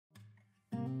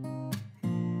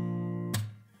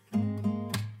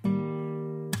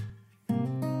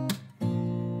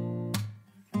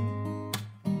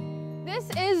This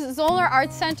is Zoellner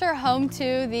Arts Center, home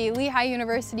to the Lehigh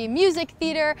University Music,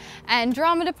 Theater, and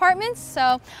Drama departments. So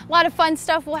a lot of fun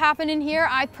stuff will happen in here.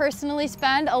 I personally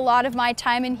spend a lot of my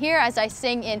time in here as I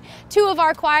sing in 2 of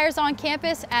our choirs on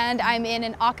campus, and I'm in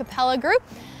an a cappella group.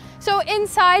 So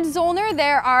inside Zoellner,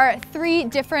 there are 3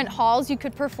 different halls you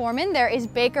could perform in. There is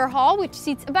Baker Hall, which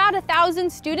seats about 1,000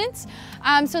 students.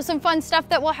 So some fun stuff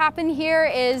that will happen here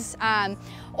is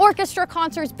orchestra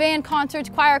concerts, band concerts,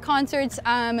 choir concerts,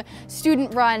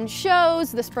 student-run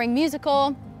shows, the spring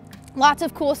musical. Lots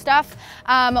of cool stuff.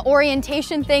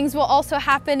 Orientation things will also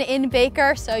happen in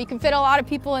Baker, so you can fit a lot of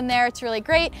people in there. It's really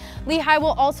great. Lehigh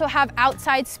will also have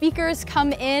outside speakers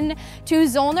come in to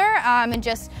Zoellner and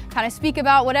just kind of speak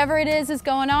about whatever it is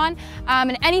going on.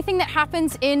 And anything that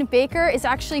happens in Baker is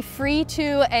actually free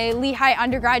to a Lehigh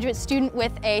undergraduate student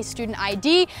with a student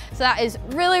ID. So that is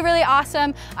really, really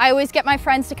awesome. I always get my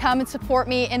friends to come and support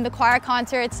me in the choir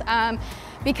concerts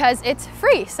because it's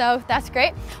free, so that's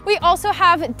great. We also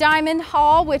have Diamond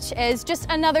Hall, which is just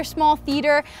another small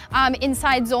theater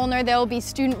inside Zoellner. There will be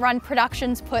student-run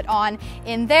productions put on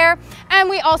in there. And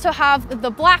we also have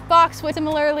the Black Box, which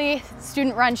similarly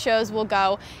student-run shows will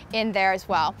go in there as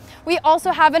well. We also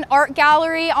have an art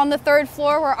gallery on the 3rd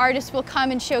floor where artists will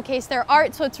come and showcase their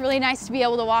art, so it's really nice to be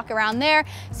able to walk around there,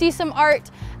 see some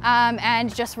art,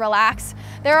 and just relax.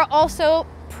 There are also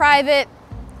private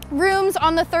rooms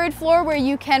on the 3rd floor where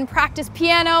you can practice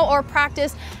piano or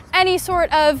practice any sort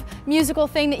of musical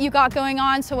thing that you got going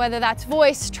on. So whether that's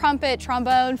voice, trumpet,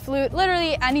 trombone, flute,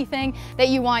 literally anything that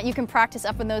you want, you can practice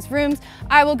up in those rooms.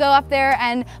 I will go up there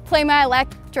and play my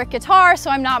electric guitar, so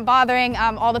I'm not bothering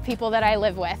all the people that I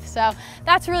live with. So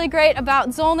that's really great about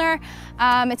Zoellner.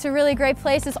 It's a really great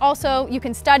place. It's also, you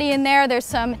can study in there. There's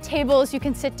some tables you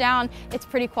can sit down. It's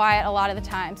pretty quiet a lot of the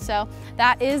time. So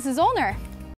that is Zoellner.